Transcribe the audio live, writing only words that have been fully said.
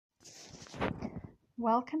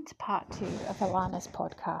Welcome to part 2 of Alana's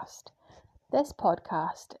podcast. This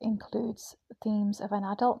podcast includes themes of an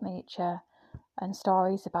adult nature and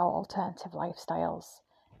stories about alternative lifestyles.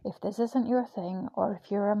 If this isn't your thing or if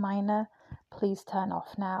you're a minor, please turn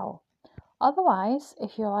off now. Otherwise,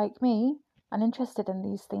 if you're like me and interested in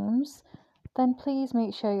these themes, then please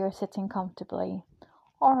make sure you're sitting comfortably,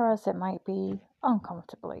 or as it might be,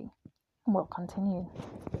 uncomfortably. We'll continue.